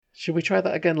Should we try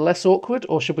that again less awkward,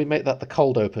 or should we make that the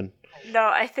cold open?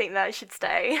 No, I think that should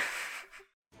stay.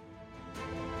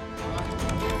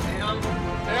 I'm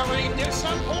very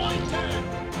disappointed.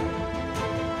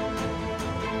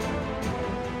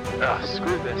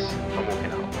 Screw this. I'm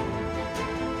walking out.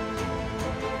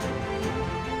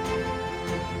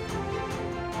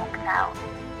 Walked Out,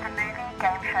 the movie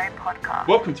game show podcast.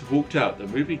 Welcome to Walked Out, the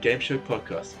movie game show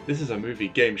podcast. This is a movie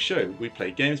game show. We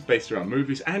play games based around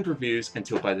movies and reviews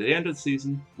until by the end of the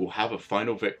season, we'll have a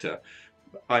final victor.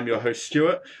 I'm your host,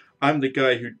 Stuart. I'm the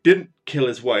guy who didn't kill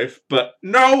his wife, but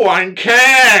no one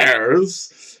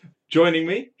cares! Joining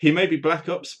me, he may be Black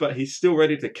Ops, but he's still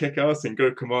ready to kick ass and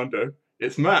go commando.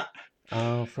 It's Matt.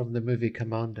 Oh, from the movie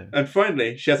Commando. And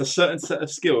finally, she has a certain set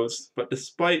of skills, but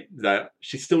despite that,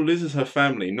 she still loses her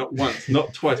family, not once,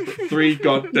 not twice, but 3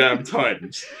 goddamn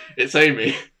times. It's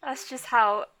Amy. That's just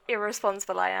how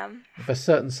irresponsible I am. With a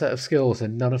certain set of skills,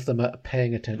 and none of them are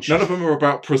paying attention. None of them are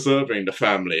about preserving the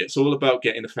family. It's all about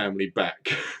getting the family back.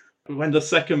 When the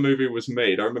second movie was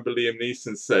made, I remember Liam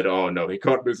Neeson said, "Oh no, he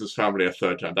can't lose his family a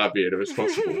third time. That'd be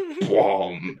irresponsible."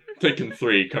 Boom! Taken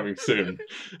 3 coming soon.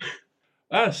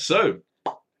 So,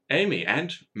 Amy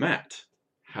and Matt,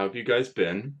 how have you guys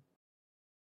been?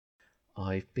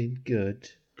 I've been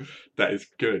good. That is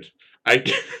good.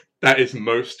 That is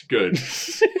most good.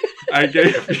 I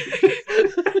gave.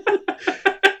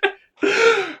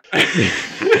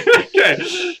 Okay,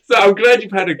 so I'm glad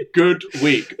you've had a good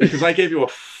week because I gave you a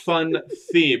fun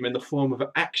theme in the form of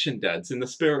action dads. In the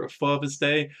spirit of Father's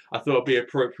Day, I thought it'd be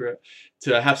appropriate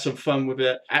to have some fun with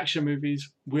it. Action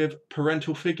movies with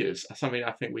parental figures. Something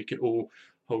I think we could all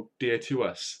hold dear to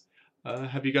us.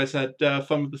 Have you guys had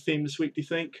fun with the theme this week, do you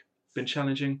think? Been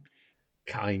challenging?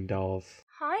 Kind of.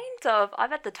 Kind of.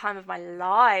 I've had the time of my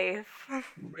life.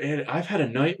 I've had a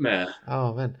nightmare.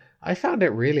 Oh man, I found it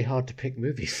really hard to pick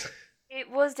movies. It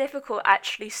was difficult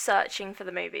actually searching for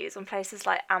the movies on places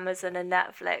like Amazon and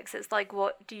Netflix. It's like,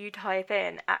 what do you type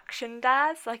in? Action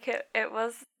dads? Like it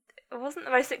wasn't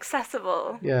the most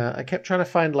accessible. Yeah, I kept trying to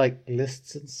find like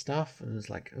lists and stuff, and it was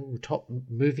like, oh, top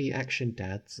movie action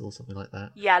dads or something like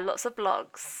that. Yeah, lots of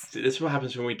blogs. See, this is what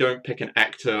happens when we don't pick an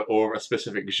actor or a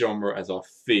specific genre as our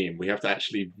theme. We have to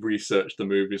actually research the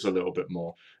movies a little bit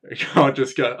more. We can't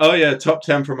just go, oh yeah, top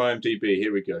 10 from IMDb,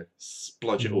 here we go.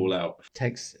 Splodge it all out.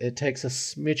 It takes a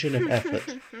smidgen of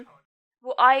effort.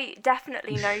 Well, I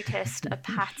definitely noticed a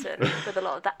pattern with a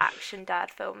lot of the action dad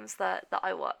films that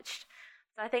I watched.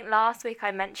 So I think last week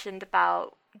I mentioned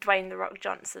about Dwayne "The Rock"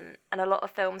 Johnson and a lot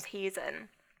of films he's in.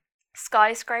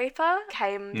 Skyscraper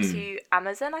came to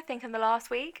Amazon, I think, in the last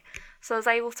week. So I was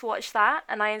able to watch that,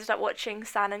 and I ended up watching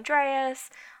San Andreas.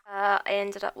 I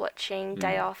ended up watching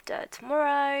Day After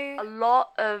Tomorrow. A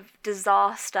lot of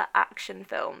disaster action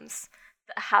films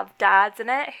that have dads in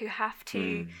it who have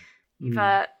to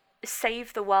either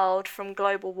save the world from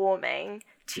global warming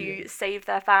to save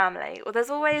their family, or there's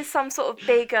always some sort of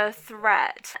bigger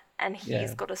threat and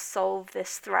he's got to solve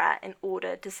this threat in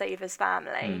order to save his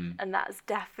family. And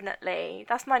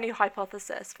that's my new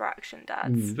hypothesis for action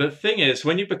dads. The thing is,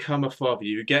 when you become a father,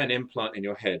 you get an implant in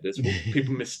your head.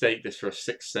 People mistake this for a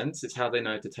sixth sense. It's how they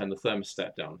know to turn the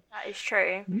thermostat down. That is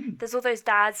true. There's all those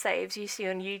dad saves you see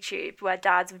on YouTube where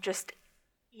dads have just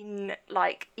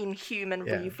inhuman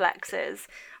reflexes,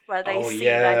 where they see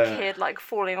their kid like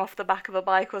falling off the back of a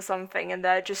bike or something and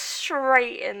they're just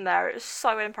straight in there. It's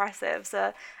so impressive.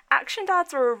 So action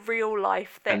dads are a real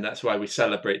life thing. And that's why we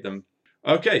celebrate them.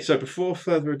 Okay, so before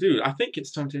further ado, I think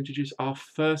it's time to introduce our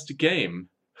first game.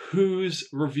 Whose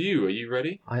Review? Are you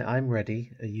ready? I'm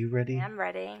ready. Are you ready? I'm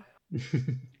ready.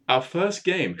 Our first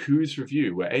game, Whose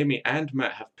Review, where Amy and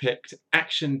Matt have picked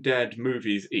action dad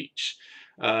movies each.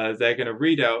 They're going to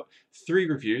read out 3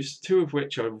 reviews, 2 of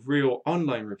which are real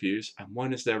online reviews, and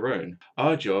 1 is their own.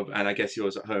 Our job, and I guess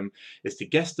yours at home, is to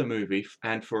guess the movie,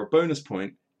 and for a bonus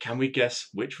point, can we guess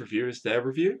which review is their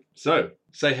review? So,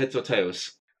 say heads or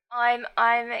tails. I'm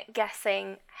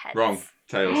guessing heads. Wrong.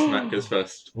 Tails. Matt goes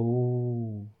first.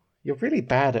 Ooh, you're really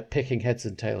bad at picking heads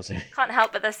and tails. Can't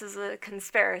help but this is a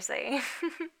conspiracy.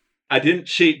 I didn't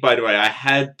cheat, by the way. I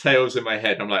had tails in my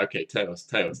head. I'm like, okay, tails.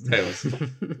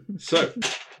 So,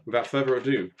 without further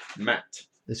ado, Matt.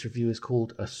 This review is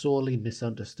called A Sorely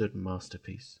Misunderstood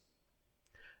Masterpiece.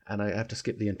 And I have to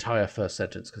skip the entire first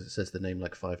sentence because it says the name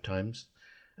like 5 times.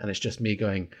 And it's just me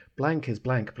going, blank is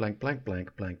blank, blank, blank,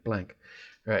 blank, blank, blank.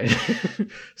 Right.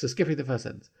 So skipping the first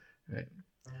sentence. Right.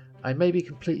 I may be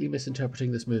completely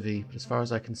misinterpreting this movie, but as far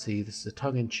as I can see, this is a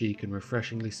tongue-in-cheek and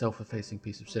refreshingly self-effacing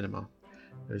piece of cinema.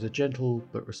 There is a gentle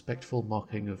but respectful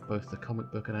mocking of both the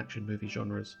comic book and action movie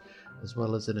genres, as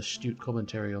well as an astute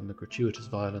commentary on the gratuitous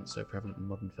violence so prevalent in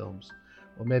modern films,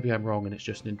 Or maybe I'm wrong and it's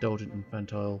just an indulgent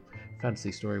infantile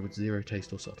fantasy story with zero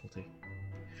taste or subtlety.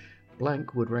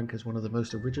 Blank would rank as one of the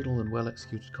most original and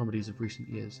well-executed comedies of recent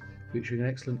years, featuring an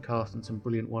excellent cast and some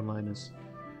brilliant one-liners.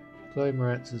 Chloe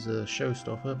Moretz is a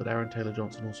showstopper, but Aaron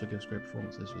Taylor-Johnson also gives great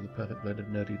performances with a perfect blend of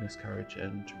nerdiness, courage,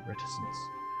 and reticence.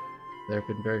 There have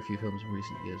been very few films in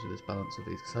recent years with this balance of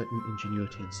excitement,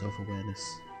 ingenuity, and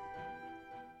self-awareness.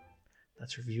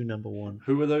 That's review number 1.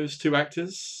 Who are those two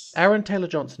actors? Aaron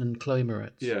Taylor-Johnson and Chloe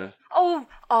Moretz. Yeah. Oh,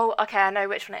 okay, I know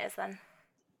which one it is then.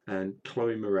 And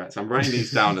Chloe Moretz. I'm writing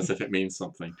these down as if it means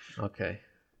something. Okay.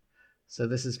 So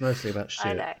this is mostly about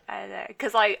Stuart. I know,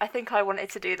 because I think I wanted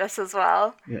to do this as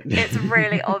well. Yeah. It's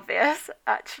really obvious,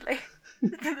 actually,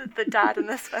 the dad in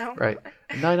this film. Right.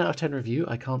 9 out of 10 review.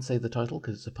 I can't say the title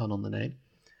because it's a pun on the name.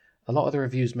 A lot of the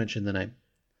reviews mention the name.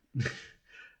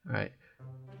 Right.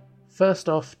 First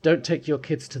off, don't take your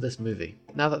kids to this movie.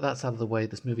 Now that that's out of the way,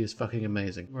 this movie is fucking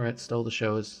amazing. Moretz stole the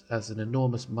show as an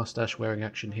enormous mustache-wearing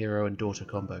action hero and daughter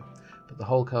combo, but the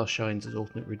whole cast shines as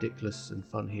alternate ridiculous and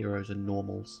fun heroes and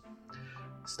normals.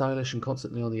 Stylish and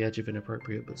constantly on the edge of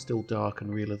inappropriate, but still dark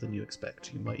and realer than you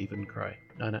expect. You might even cry.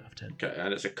 9 out of 10. Okay,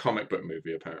 and it's a comic book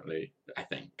movie, apparently, I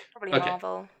think. Probably Okay.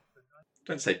 Marvel.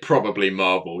 Don't say probably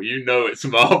Marvel. You know it's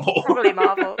Marvel. Probably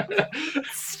Marvel.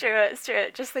 Stuart,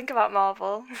 just think about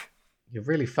Marvel. You're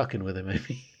really fucking with him,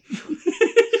 Amy.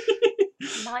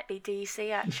 Might be DC,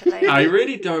 actually. I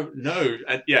really don't know.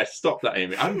 And yeah, stop that,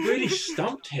 Amy. I'm really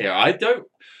stumped here. I don't...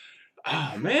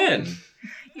 Oh, man.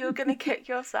 You're going to kick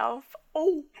yourself.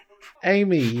 Oh.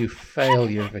 Amy, you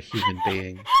failure of a human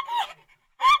being.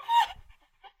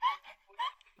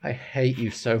 I hate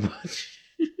you so much.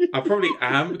 I probably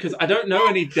am, because I don't know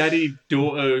any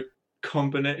daddy-daughter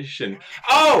combination.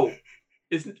 Oh!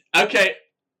 Okay,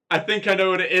 I think I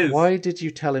know what it is. Why did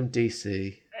you tell him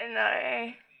DC? No.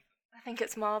 I think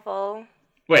it's Marvel.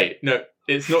 Wait, no,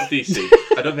 it's not DC.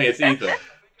 I don't think it's either.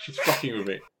 She's fucking with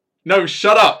me. No,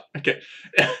 shut up! Okay.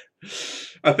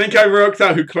 I think I worked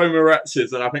out who Chloe Moretz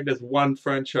is, and I think there's one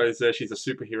franchise there she's a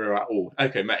superhero at all.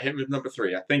 Okay, Matt, hit me with number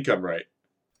 3. I think I'm right.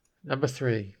 Number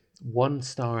 3. 1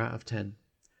 star out of 10.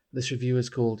 This review is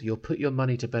called You'll Put Your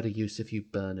Money to Better Use If You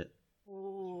Burn It.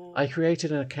 Ooh. I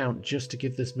created an account just to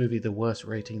give this movie the worst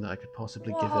rating that I could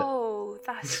possibly give it. Whoa,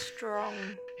 that's strong.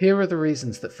 Here are the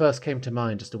reasons that first came to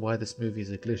mind as to why this movie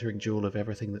is a glittering jewel of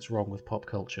everything that's wrong with pop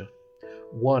culture.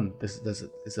 1. This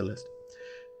is a list.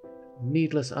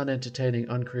 Needless, unentertaining,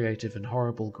 uncreative, and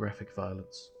horribly graphic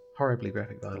violence.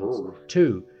 Ooh.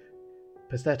 2.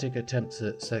 Pathetic attempts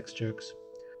at sex jokes.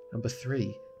 Number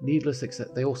 3.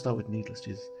 They all start with needless,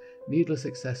 Jesus. Needless,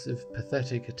 excessive,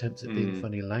 pathetic attempts at being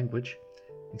funny language,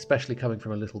 especially coming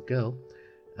from a little girl.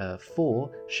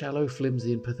 4. Shallow,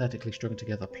 flimsy, and pathetically strung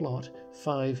together plot.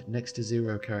 5. Next to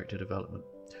zero character development.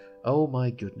 Oh my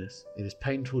goodness, it is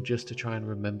painful just to try and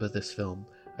remember this film.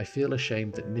 I feel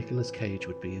ashamed that Nicolas Cage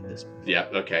would be in this movie. Yeah,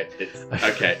 okay.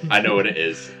 Okay, I know what it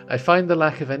is. I find the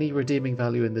lack of any redeeming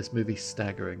value in this movie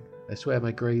staggering. I swear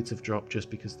my grades have dropped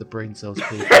just because the brain cells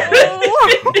pulled 1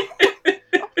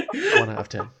 out of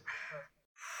 10.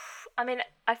 I mean,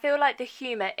 I feel like the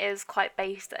humour is quite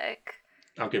basic.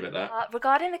 I'll give it that.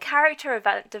 Regarding the character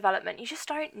development, you just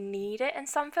don't need it in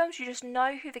some films. You just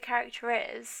know who the character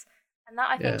is. And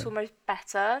that, I think, is almost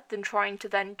better than trying to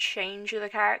then change the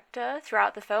character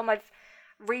throughout the film. I've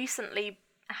recently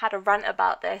had a rant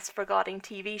about this regarding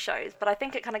TV shows, but I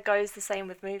think it kind of goes the same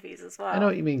with movies as well. I know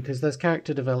what you mean, because there's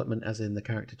character development as in the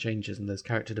character changes, and there's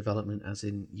character development as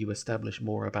in you establish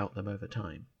more about them over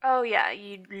time. Oh, yeah,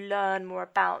 you learn more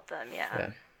about them,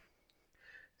 yeah.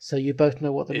 So you both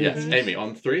know what the movie is? Yes, Amy,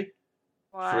 on 3?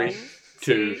 1, 3,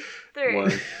 2, 3.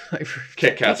 1.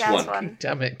 Kick-Ass Kick-Ass 1. one.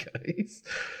 Damn it, guys.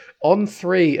 On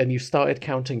 3, and you started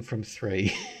counting from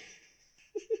 3.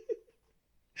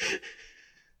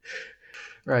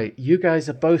 Right, you guys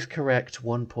are both correct,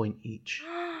 1 point each.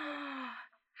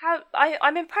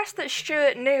 I'm impressed that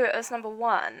Stuart knew it was number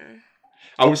 1.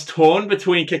 I was torn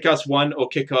between Kick-Ass 1 or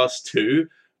Kick-Ass 2,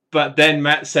 but then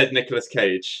Matt said Nicolas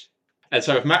Cage. And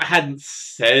so if Matt hadn't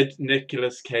said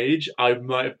Nicolas Cage, I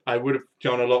would have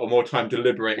gone a lot more time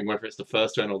deliberating whether it's the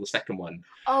first one or the second one.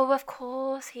 Oh, of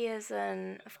course he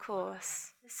isn't. Of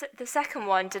course. The second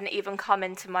one didn't even come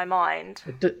into my mind.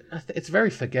 It's very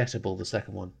forgettable, the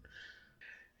second one.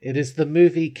 It is the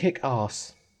movie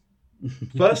Kick-Ass.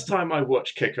 First time I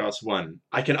watched Kick-Ass 1,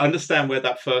 I can understand where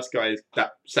that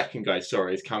second guy,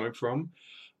 is coming from.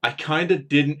 I kind of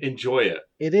didn't enjoy it.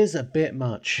 It is a bit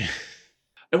much.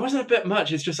 It wasn't a bit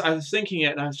much. It's just I was thinking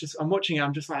it, and I'm watching it.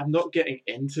 I'm just like, I'm not getting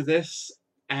into this.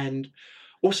 And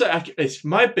Also, it's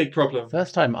my big problem.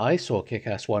 First time I saw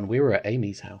Kick-Ass 1, we were at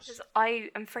Amy's house. 'Cause I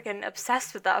am freaking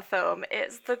obsessed with that film.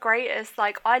 It's the greatest.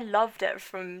 Like, I loved it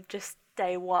from just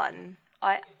day one.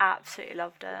 I absolutely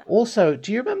loved it. Also,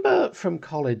 do you remember from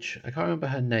college? I can't remember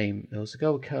her name. There was a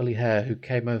girl with curly hair who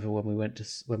came over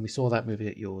when we saw that movie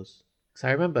at yours. So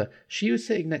I remember she was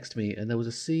sitting next to me, and there was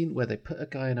a scene where they put a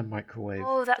guy in a microwave,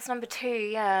 Oh, that's number 2,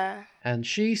 yeah. and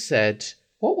she said,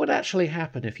 "What would actually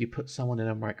happen if you put someone in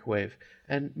a microwave?"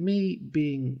 And me,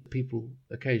 being people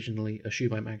occasionally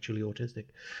assume I'm actually autistic,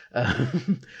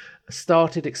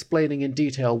 started explaining in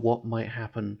detail what might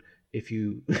happen if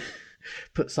you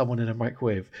put someone in a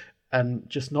microwave, and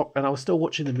I was still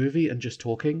watching the movie and just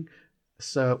talking.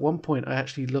 So at one point I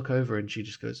actually look over and she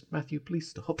just goes, "Matthew, please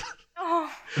stop."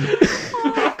 Oh.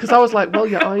 Because I was like, well,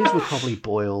 your eyes would probably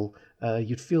boil,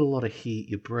 you'd feel a lot of heat,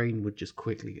 your brain would just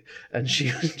quickly... And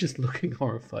she was just looking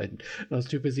horrified. And I was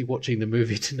too busy watching the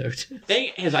movie to notice.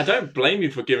 Thing is, I don't blame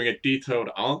you for giving a detailed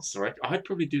answer. I'd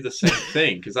probably do the same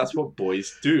thing, because that's what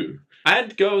boys do.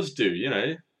 And girls do, you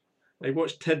know. They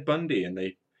watch Ted Bundy and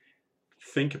they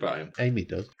think about him. Amy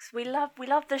does. We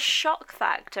love the shock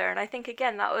factor, and I think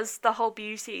again that was the whole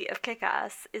beauty of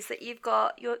Kick-Ass, is that you've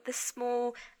got this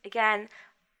small, again,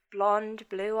 blonde,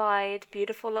 blue-eyed,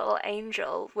 beautiful little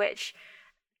angel, which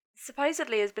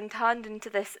supposedly has been turned into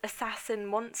this assassin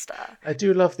monster. I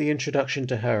do love the introduction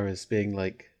to her as being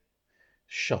like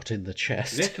shot in the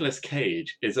chest. Nicolas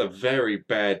Cage is a very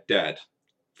bad dad.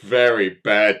 Very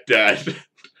bad dad.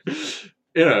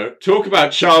 You know, talk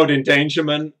about child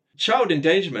endangerment.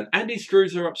 And he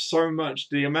screws her up so much.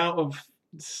 The amount of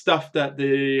stuff that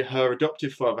her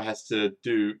adoptive father has to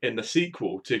do in the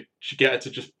sequel to get her to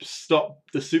just stop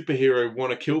the superhero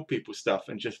want to kill people stuff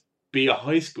and just be a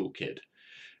high school kid.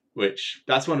 Which,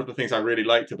 that's one of the things I really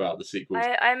liked about the sequel.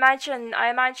 I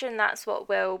imagine that's what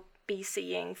we'll be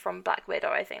seeing from Black Widow.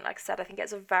 I think, like I said, I think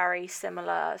it's a very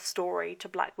similar story to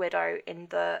Black Widow in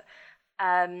the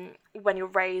when you're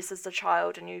raised as a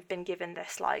child and you've been given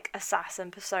this like assassin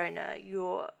persona,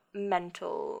 your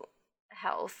mental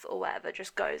health or whatever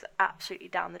just goes absolutely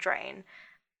down the drain.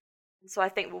 So I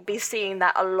think we'll be seeing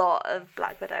that a lot of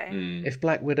Black Widow. If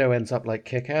Black Widow ends up like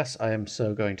Kick-Ass, I am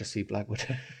so going to see Black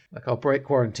Widow. Like, I'll break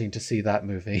quarantine to see that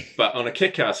movie. But on a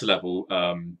Kick-Ass level,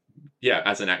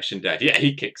 as an action dad,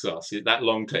 he kicks ass. That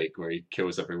long take where he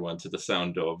kills everyone to the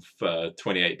sound of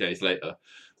 28 Days Later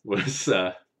was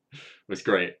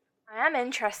great. I am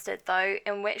interested, though,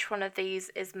 in which one of these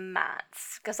is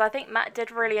Matt's, because I think Matt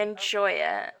did really enjoy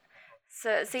it.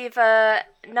 So it's either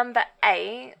number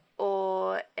 8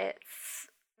 or it's...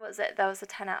 What was it? There was a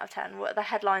 10 out of 10. What are the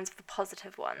headlines for the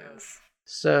positive ones?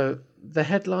 So the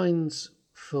headlines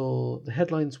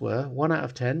were 1 out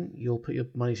of 10, you'll put your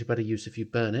money to better use if you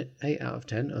burn it. 8 out of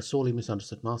 10, a sorely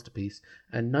misunderstood masterpiece.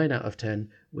 And 9 out of 10,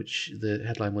 which the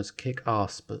headline was kick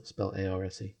ass, but spelled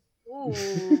A-R-S-E.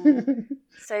 Ooh.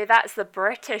 So that's the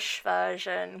British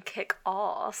version, kick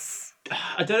ass.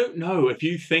 I don't know if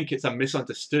you think it's a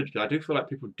misunderstood, because I do feel like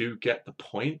people do get the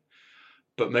point,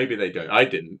 but maybe they don't. I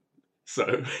didn't.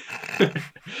 So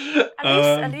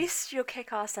at least you're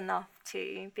kick ass enough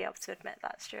to be able to admit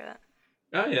that, Stuart.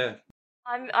 Oh yeah.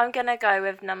 I'm gonna go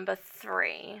with number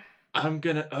 3.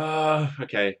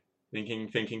 Okay.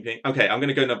 Thinking. Okay, I'm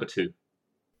gonna go number 2.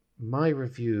 My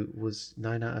review was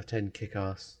 9 out of 10 kick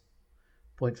ass.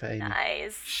 Point for Amy.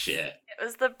 Nice. Shit. It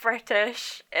was the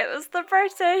British.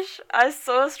 I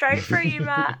saw straight through you,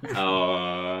 Matt.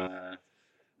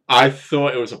 I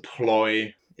thought it was a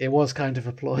ploy. It was kind of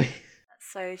a ploy.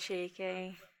 That's so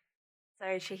cheeky.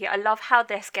 So cheeky. I love how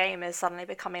this game is suddenly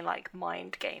becoming like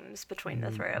mind games between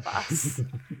the three of us.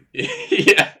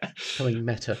 Yeah. Becoming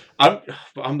meta.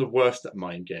 I'm the worst at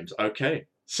mind games. Okay.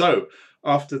 So,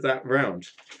 after that round,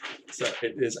 so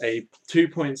it is 2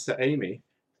 points to Amy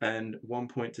and 1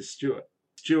 point to Stuart.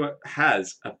 Stuart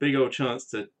has a big old chance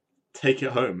to take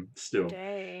it home still.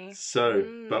 Dang. So,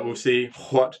 but we'll see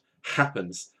what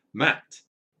happens. Matt,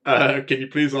 can you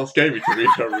please ask Amy to read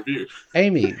her review?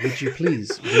 Amy, would you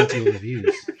please read your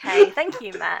reviews? Okay, thank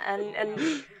you, Matt,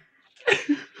 and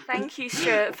thank you,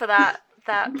 Stuart, for that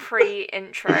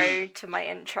pre-intro to my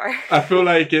intro. I feel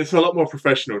like it's a lot more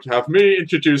professional to have me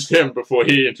introduce him before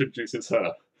he introduces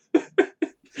her.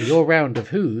 For your round of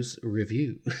Who's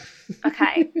review.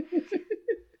 Okay.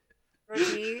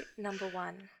 Review number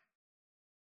 1.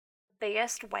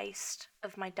 Biggest waste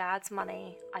of my dad's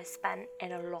money I spent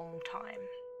in a long time.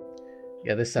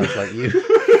 Yeah, this sounds like you.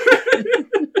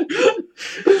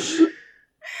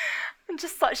 I'm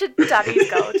just such a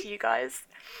daddy's girl to you guys.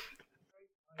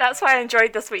 That's why I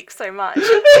enjoyed this week so much.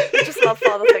 I just love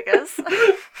father figures.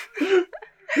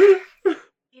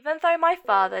 Even though my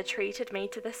father treated me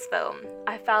to this film,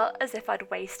 I felt as if I'd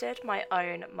wasted my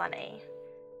own money.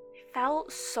 It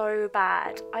felt so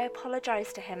bad. I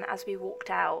apologised to him as we walked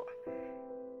out.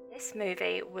 This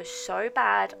movie was so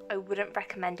bad I wouldn't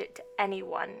recommend it to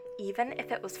anyone, even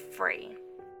if it was free.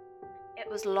 It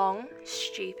was long,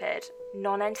 stupid,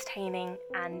 non-entertaining,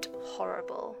 and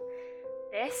horrible.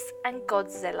 This and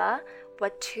Godzilla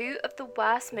were two of the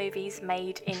worst movies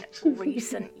made in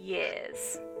recent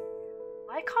years.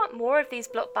 Why can't more of these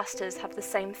blockbusters have the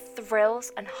same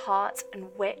thrills and heart and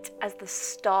wit as the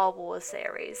Star Wars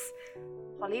series?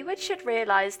 Hollywood should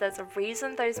realise there's a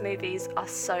reason those movies are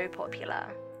so popular.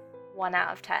 1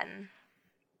 out of 10.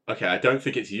 Okay, I don't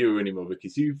think it's you anymore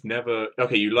because you've never...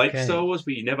 Okay, you like Okay. Star Wars,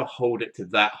 but you never hold it to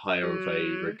that high of a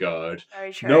regard.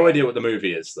 Very true. No idea what the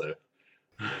movie is, though.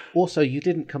 Also, you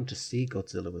didn't come to see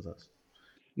Godzilla with us.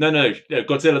 No,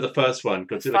 Godzilla the first one.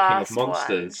 Godzilla King of first one.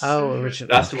 Monsters. Oh,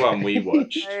 original. That's the one we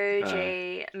watched.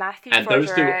 OG, Matthew and those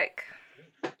two- Broderick.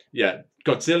 Yeah,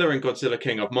 Godzilla and Godzilla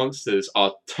King of Monsters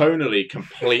are tonally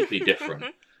completely different.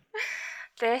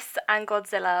 This and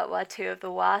Godzilla were two of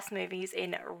the worst movies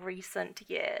in recent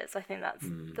years. I think that's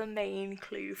the main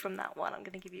clue from that one I'm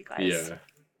going to give you guys. Yeah.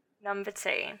 Number 2.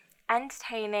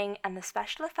 Entertaining and the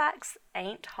special effects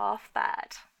ain't half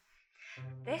bad.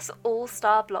 This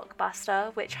all-star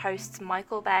blockbuster, which hosts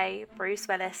Michael Bay, Bruce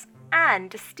Willis,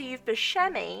 and Steve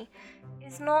Buscemi,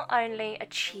 is not only a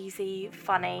cheesy,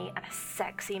 funny, and a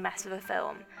sexy mess of a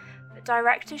film, but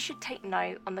directors should take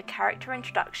note on the character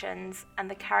introductions and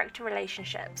the character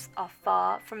relationships are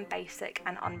far from basic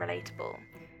and unrelatable.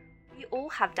 We all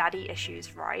have daddy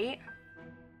issues, right?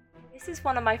 This is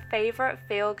one of my favourite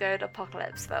feel-good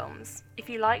apocalypse films. If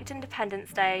you liked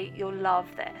Independence Day, you'll love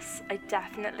this. I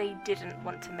definitely didn't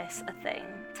want to miss a thing.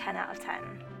 10 out of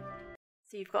 10.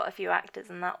 So you've got a few actors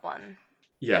in that one.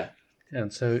 Yeah.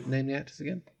 And so, name the actors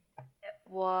again. It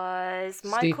was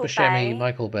Steve Michael Buscemi, Bay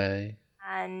Michael Bay.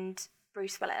 and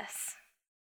Bruce Willis.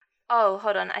 Oh,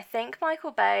 hold on. I think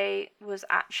Michael Bay was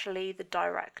actually the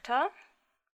director.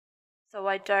 So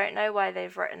I don't know why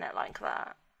they've written it like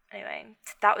that. Anyway,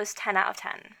 that was 10 out of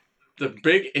 10. The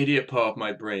big idiot part of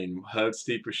my brain heard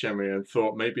Steve Buscemi and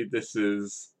thought maybe this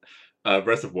is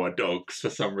Reservoir Dogs for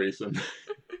some reason.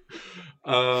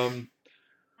 There Ooh.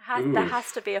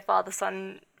 has to be a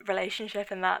father-son relationship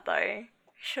in that, though.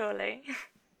 Surely.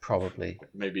 Probably.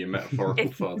 Maybe a metaphorical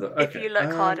If, father. if Okay. you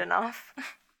look hard enough.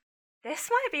 This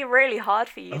might be really hard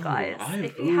for you guys.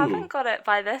 If you haven't got it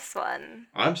by this one.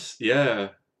 Yeah.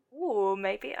 Ooh,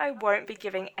 maybe I won't be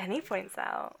giving any points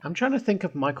out. I'm trying to think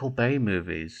of Michael Bay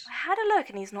movies. I had a look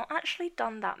and he's not actually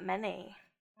done that many.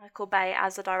 Michael Bay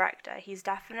as a director, he's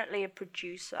definitely a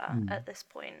producer at this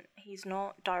point. He's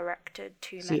not directed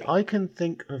too See, many. I can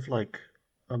think of like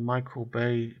a Michael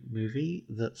Bay movie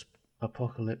that's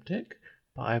apocalyptic,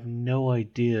 but I have no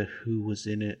idea who was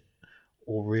in it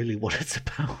or really what it's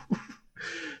about.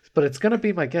 But it's going to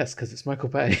be my guess because it's Michael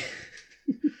Bay.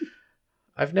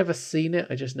 I've never seen it,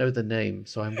 I just know the name,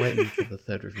 so I'm waiting for the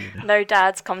third review now. No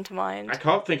dads come to mind. I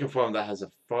can't think of one that has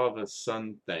a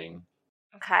father-son thing.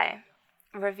 Okay,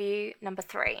 review number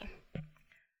 3. What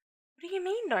do you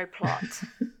mean no plot?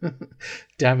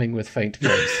 Damning with faint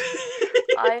praise.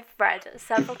 I've read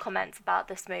several comments about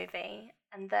this movie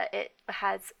and that it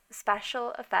has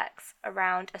special effects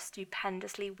around a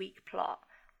stupendously weak plot.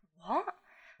 What?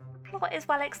 The plot is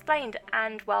well explained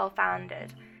and well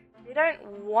founded. They don't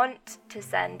want to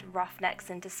send Roughnecks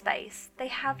into space. They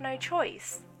have no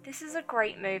choice. This is a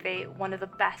great movie, one of the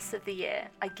best of the year.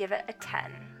 I give it a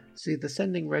 10. See, the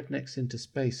sending rednecks into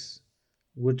space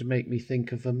would make me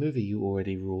think of a movie you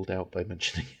already ruled out by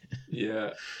mentioning it.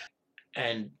 Yeah.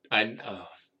 And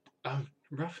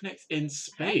Roughnecks in I don't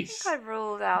Space. think I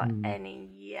ruled out any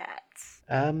yet.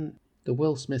 The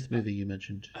Will Smith movie you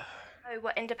mentioned. Oh,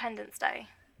 what, Independence Day?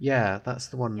 Yeah, that's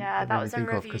the one Yeah, I that really was in think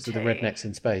of review because of the too. rednecks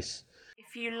in space.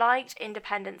 If you liked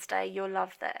Independence Day, you'll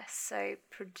love this. So,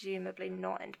 presumably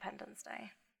not Independence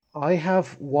Day. I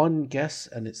have one guess,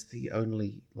 and it's the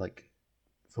only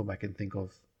film I can think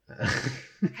of.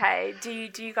 Okay, do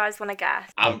you guys want to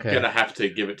guess? I'm Okay. going to have to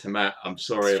give it to Matt. I'm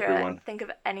sorry, Sure, everyone. think of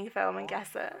any film and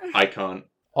guess it. I can't.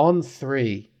 On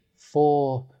 3,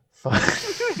 4,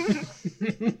 5.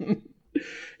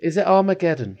 Is it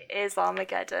Armageddon? It is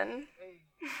Armageddon.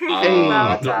 Well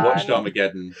I've not watched done.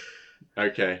 Armageddon.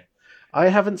 Okay. I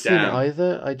haven't seen it Damn.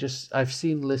 either. I've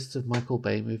seen lists of Michael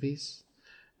Bay movies,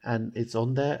 and it's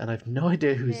on there, and I've no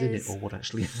idea who's in it is or what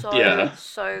actually.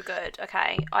 So good.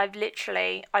 Okay,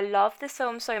 I love this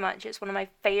film so much. It's one of my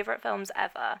favourite films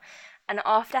ever. And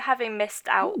after having missed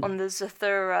out on the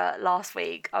Zathura last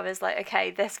week, I was like, okay,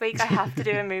 this week I have to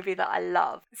do a movie that I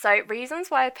love. So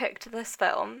reasons why I picked this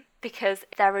film, because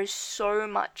there is so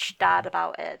much dad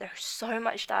about it. There's so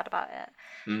much dad about it.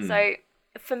 So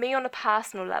for me, on a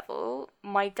personal level,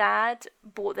 my dad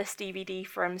bought this DVD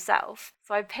for himself.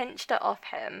 So I pinched it off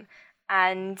him,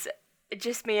 and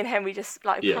just me and him, we just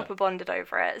proper bonded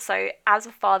over it. So as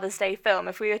a Father's Day film,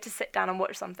 if we were to sit down and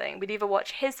watch something, we'd either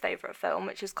watch his favourite film,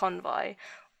 which is Convoy,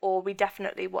 or we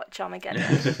definitely watch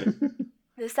Armageddon.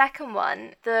 The second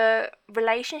one, the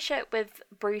relationship with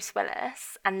Bruce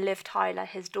Willis and Liv Tyler,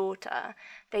 his daughter,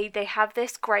 they have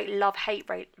this great love-hate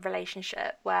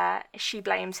relationship where she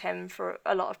blames him for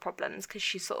a lot of problems because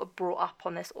she's sort of brought up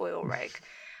on this oil rig.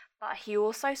 But he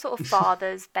also sort of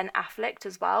fathers Ben Affleck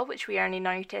as well, which we only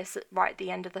notice right at the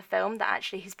end of the film, that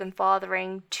actually he's been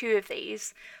fathering two of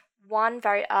these. One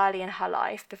very early in her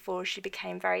life before she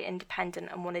became very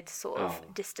independent and wanted to sort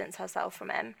of distance herself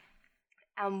from him.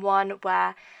 And one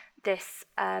where this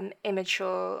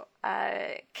immature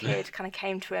kid kind of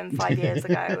came to him 5 years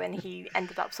ago, and he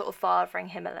ended up sort of fathering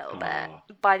him a little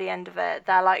bit. By the end of it,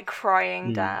 they're like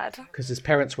crying dad. Because his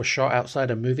parents were shot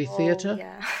outside a movie theatre?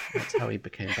 Yeah. That's how he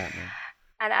became Batman.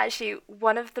 And actually,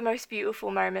 one of the most beautiful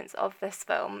moments of this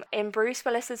film, in Bruce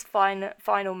Willis's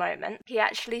final moment, he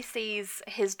actually sees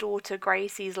his daughter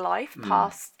Gracie's life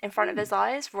pass in front of his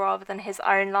eyes rather than his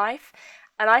own life.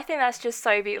 And I think that's just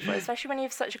so beautiful, especially when you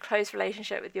have such a close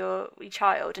relationship with your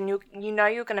child, and you know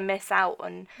you're going to miss out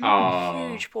on a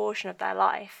huge portion of their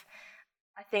life.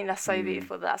 I think that's so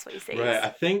beautiful that's what he sees. Right, I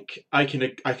think I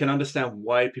can understand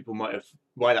why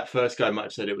why that first guy might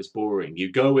have said it was boring.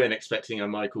 You go in expecting a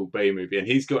Michael Bay movie, and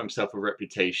he's got himself a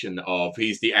reputation of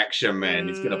he's the action man.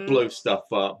 He's going to blow stuff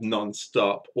up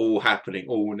non-stop, all happening,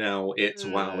 all now. It's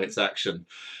wow, it's action.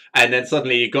 And then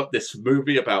suddenly you got this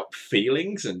movie about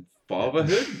feelings and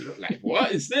fatherhood. Like,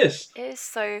 what is this? It is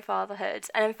so fatherhood.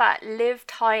 And in fact, Liv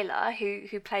Tyler,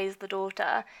 who plays the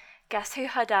daughter, guess who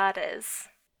her dad is?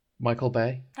 Michael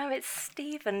Bay? No, it's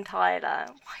Steven Tyler.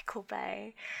 Michael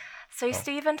Bay. So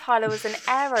Steven Tyler was in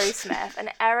Aerosmith, and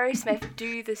Aerosmith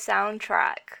do the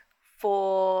soundtrack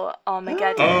for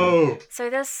Armageddon. So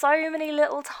there's so many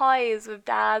little ties with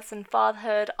dads and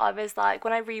fatherhood. I was like,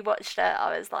 when I rewatched it,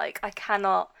 I was like, I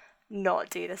cannot not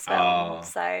do this film.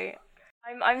 So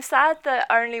I'm sad that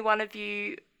only one of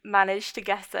you managed to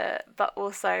guess it, but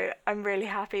also I'm really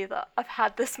happy that I've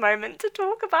had this moment to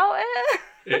talk about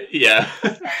it. Yeah.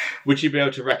 Would you be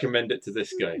able to recommend it to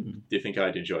this guy? Do you think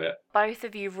I'd enjoy it? Both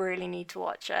of you really need to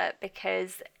watch it,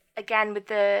 because again,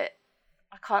 I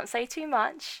can't say too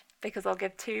much because I'll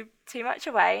give too much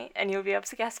away and you'll be able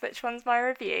to guess which one's my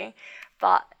review,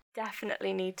 but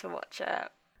definitely need to watch it.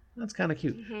 That's kind of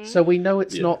cute. So we know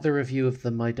it's not the review of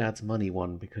the My Dad's Money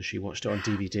one because she watched it on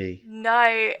DVD.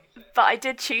 No, but I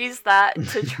did choose that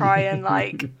to try and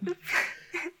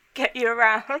get you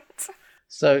around.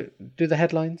 So do the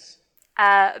headlines.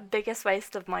 Biggest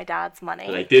waste of my dad's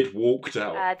money. They did walked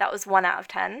out. That was 1 out of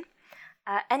 10.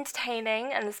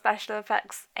 Entertaining, and the special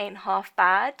effects ain't half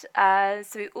bad.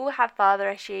 So we all have father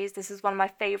issues. This is one of my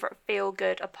favourite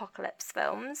feel-good apocalypse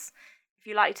films. If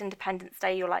you liked Independence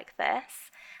Day, you'll like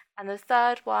this. And the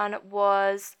third one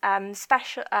was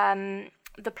special.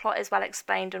 The plot is well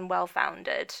explained and well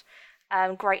founded.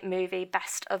 Great movie,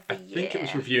 best of the year. I think it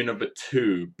was review number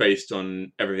 2, based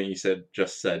on everything you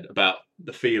just said about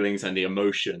the feelings and the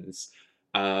emotions.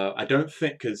 I don't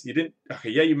think, because you didn't. Okay,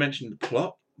 yeah, you mentioned the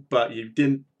plot, but you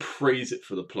didn't praise it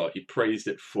for the plot. You praised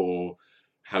it for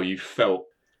how you felt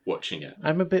watching it.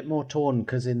 I'm a bit more torn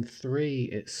because in 3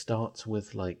 it starts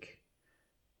with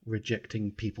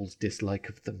rejecting people's dislike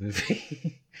of the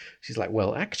movie. She's like,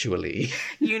 well, actually...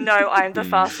 You know I'm the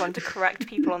first one to correct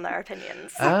people on their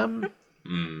opinions.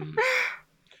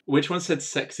 Which one said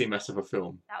sexy mess of a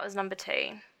film? That was number 2.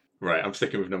 Right, I'm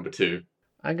sticking with number 2.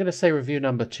 I'm going to say review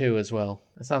number 2 as well.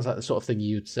 That sounds like the sort of thing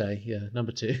you'd say. Yeah,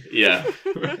 number 2. Yeah.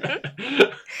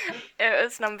 It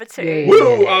was number 2. Yeah.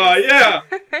 Woo! Yeah!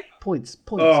 Points.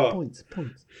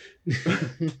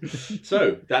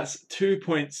 So, that's 2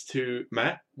 points to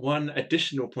Matt, 1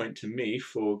 additional point to me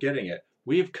for getting it.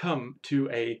 We have come to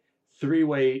a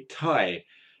 3-way tie.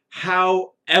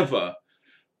 However,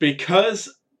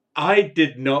 because I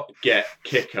did not get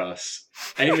Kick-Ass,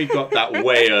 Amy got that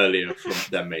way earlier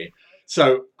than me.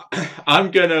 So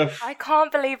I'm gonna... I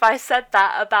can't believe I said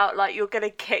that about you're gonna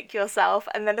kick yourself,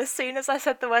 and then as soon as I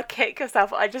said the word kick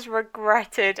yourself, I just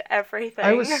regretted everything.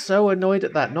 I was so annoyed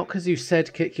at that, not because you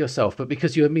said kick yourself, but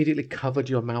because you immediately covered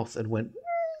your mouth and went...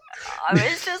 I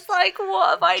was just like, what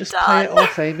have I Just done? play it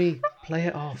off, Amy. Play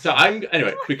it off. So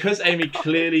because Amy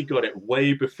clearly got it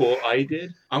way before I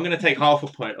did, I'm going to take half a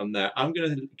point on that. I'm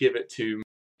going to give it to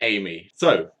Amy.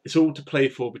 So it's all to play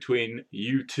for between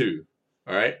you two.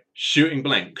 All right, shooting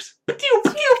blanks.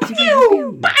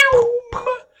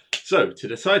 So to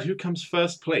decide who comes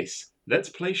first place, let's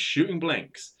play shooting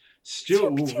blanks.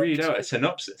 Stuart will read out a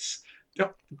synopsis.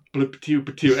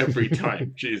 Every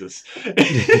time, Jesus.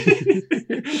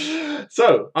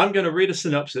 So I'm going to read a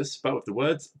synopsis, but with the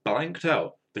words blanked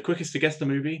out. The quickest to guess the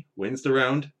movie wins the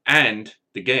round and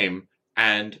the game,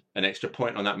 and an extra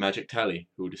point on that magic tally,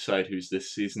 who will decide who's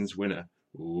this season's winner.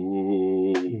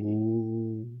 Ooh.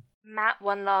 Matt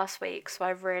won last week, so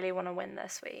I really want to win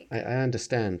this week. I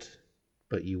understand,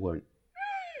 but you won't.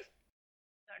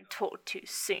 Don't talk too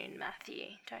soon, Matthew.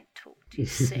 Don't talk too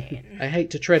soon. I hate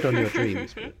to tread on your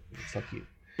dreams, but fuck you.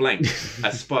 Blank,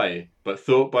 a spy, but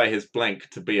thought by his blank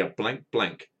to be a blank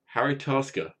blank. Harry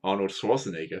Tasker, Arnold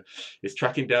Schwarzenegger, is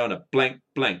tracking down a blank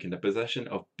blank in the possession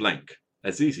of blank.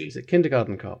 Azizi. Is it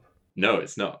Kindergarten Cop? No,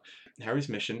 it's not. Harry's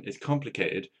mission is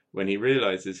complicated when he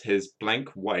realizes his blank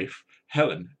wife,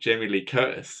 Helen, Jamie Lee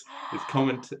Curtis,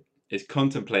 is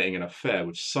contemplating an affair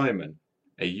with Simon,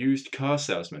 a used car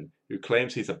salesman who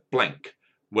claims he's a blank.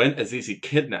 When Azizi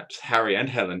kidnaps Harry and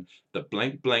Helen, the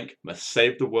blank blank must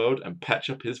save the world and patch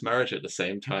up his marriage at the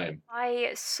same time.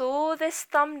 I saw this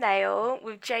thumbnail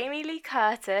with Jamie Lee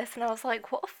Curtis and I was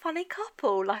like, what a funny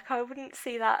couple. Like, I wouldn't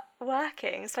see that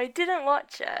working. So I didn't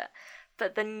watch it,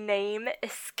 but the name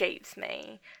escapes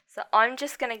me. So I'm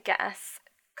just going to guess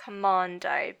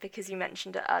Commando because you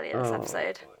mentioned it earlier this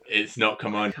episode. It's not I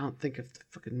Commando. can't think of the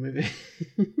fucking movie.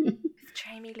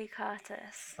 Jamie Lee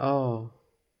Curtis. Oh.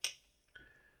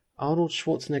 Arnold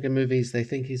Schwarzenegger movies, they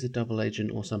think he's a double agent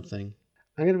or something.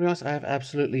 I'm going to be honest, I have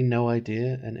absolutely no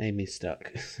idea, and Amy's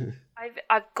stuck.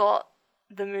 I've got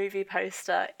the movie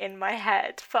poster in my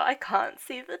head, but I can't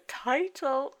see the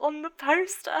title on the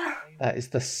poster. That is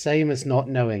the same as not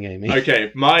knowing, Amy.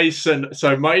 Okay, my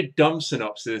dumb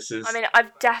synopsis is... I mean,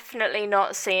 I've definitely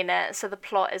not seen it, so the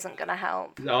plot isn't going to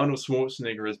help. Arnold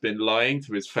Schwarzenegger has been lying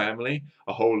to his family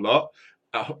a whole lot.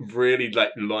 Really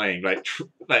lying,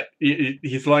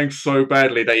 he's lying so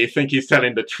badly that you think he's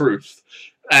telling the truth,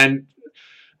 and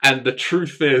the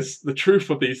truth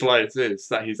of these lies is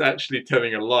that he's actually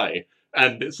telling a lie,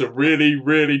 and it's a really,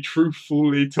 really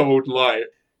truthfully told lie.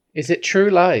 Is it True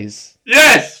Lies?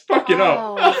 Yes, fuck it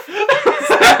up.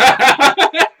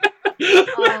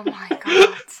 Oh my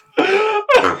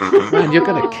god. Man, you're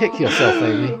gonna kick yourself,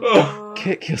 Amy.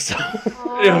 Kick yourself.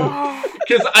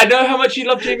 Because I know how much you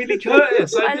love Jamie Lee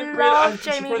Curtis. I love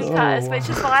Jamie Lee Curtis, which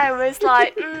is why I was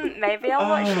like, maybe I'll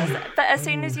watch this. But as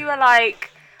soon as you were like,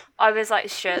 I was like,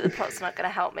 shit, the plot's not going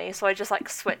to help me. So I just like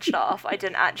switched off. I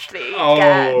didn't actually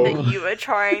get that you were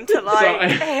trying to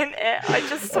hint it. I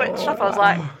just switched off. I was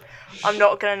like, I'm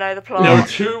not going to know the plot. There were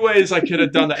two ways I could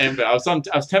have done that in bit. I was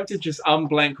tempted to just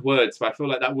unblank words, but I feel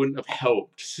like that wouldn't have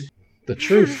helped. The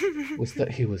truth was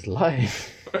that he was lying.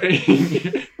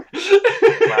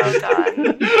 Well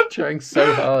done. Trying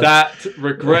so hard. That,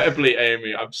 regrettably,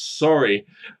 Amy, I'm sorry.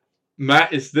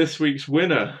 Matt is this week's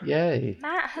winner. Yay.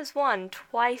 Matt has won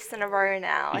twice in a row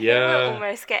now. I think Yeah. we're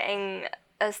almost getting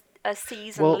a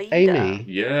season leader. Amy,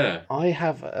 Yeah. I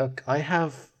have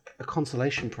a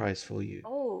consolation prize for you.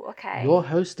 Oh, okay. You're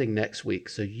hosting next week,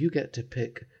 so you get to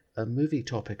pick a movie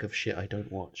topic of shit I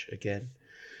don't watch again.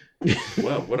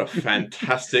 Well, what a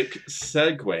fantastic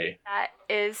segue. That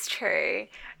is true.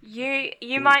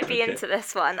 You might be okay. into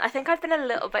this one. I think I've been a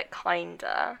little bit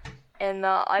kinder in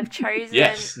that I've chosen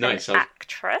Yes, nice. an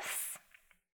actress,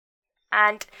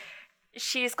 and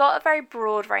she's got a very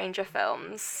broad range of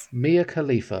films. Mia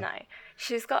Khalifa. No,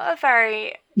 she's got a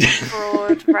very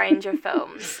broad range of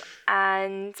films,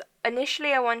 and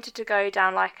initially I wanted to go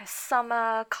down like a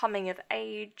summer coming of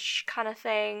age kind of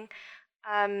thing.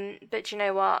 But you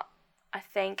know what? I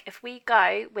think if we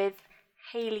go with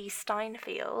Haley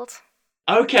Steinfeld.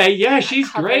 Okay, yeah, she's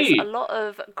covers great. a lot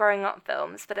of growing up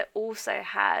films, but it also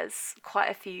has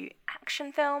quite a few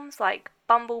action films like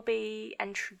Bumblebee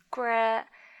and True Grit.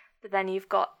 But then you've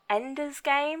got Ender's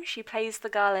Game. She plays the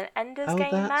girl in Ender's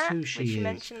Game, that's Matt, who she which is. you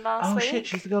mentioned last week. Oh shit,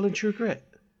 she's the girl in True Grit.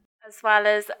 As well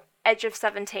as Edge of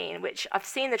 17, which I've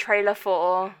seen the trailer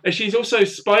for. And she's also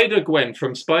Spider-Gwen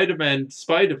from Spider-Man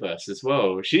Spider-Verse as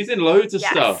well. She's in loads of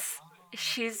stuff.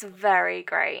 She's very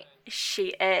great.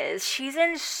 She is. She's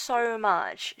in so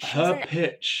much. Her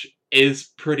pitch is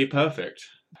pretty perfect.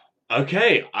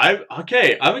 Okay,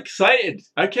 I'm excited.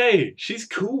 Okay, she's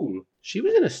cool. She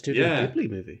was in a Studio Yeah. Ghibli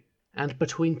movie. And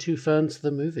Between Two Ferns,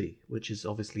 the movie, which is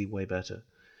obviously way better.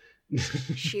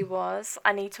 She was.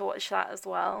 I need to watch that as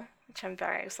well, which I'm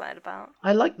very excited about.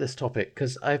 I like this topic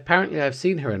because apparently I've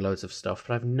seen her in loads of stuff,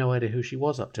 but I've no idea who she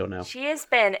was up till now. She has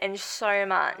been in so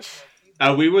much.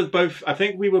 We were both. I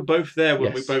think we were both there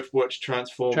when we Yes. both watched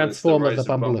Transformers: Transformers, Rise the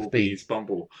Bumble of Bumblebee's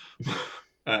Bumble,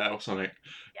 or something.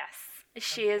 Yes,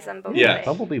 she is in Bumblebee. Yeah.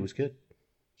 Bumblebee was good.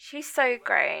 She's so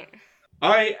great.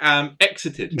 I am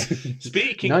exited.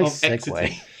 Speaking Nice of segue.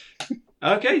 exiting.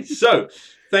 Okay, so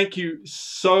thank you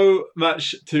so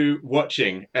much to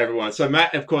watching, everyone. So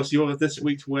Matt, of course, you're this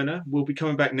week's winner. We'll be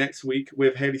coming back next week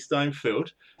with Haley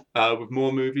Steinfeld with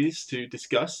more movies to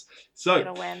discuss. So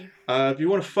Gonna win. if you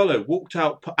want to follow Walked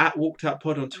Out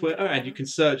Pod on Twitter, and you can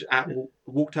search at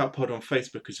Walked Out Pod on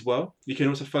Facebook as well. You can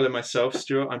also follow myself,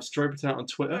 Stuart. I'm Strobert Out on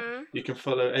Twitter. Mm. You can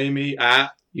follow Amy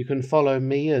at, You can follow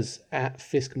me as at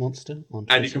Fisk Monster on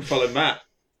Twitter. and you can follow Matt.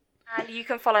 And you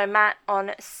can follow Matt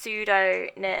on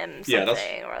pseudonym Yeah, that's-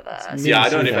 something or other. Nim Yeah, I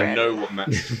don't pseudo. even know what Matt.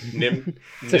 Nim.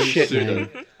 It's a Nim shit pseudo. name.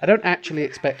 I don't actually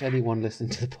expect anyone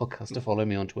listening to the podcast to follow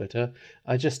me on Twitter.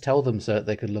 I just tell them so that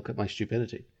they can look at my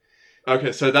stupidity.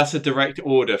 Okay, so that's a direct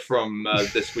order from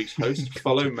this week's host.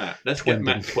 Follow Matt. Let's get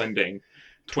Matt twending.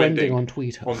 Twending on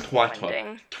Twitter. On Twitter.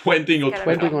 Twending. Twending on Get it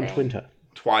Twitter. Twending on Twending.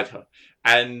 Twitter. Twitter.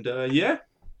 And yeah,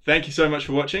 thank you so much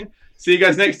for watching. See you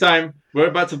guys next time. We're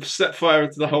about to set fire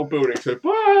into the whole building. So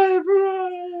bye,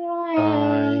 bye.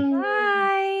 Bye.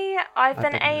 Hi, I've I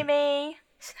been don't know. Amy.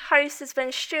 Host has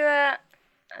been Stuart,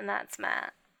 and that's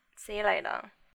Matt. See you later.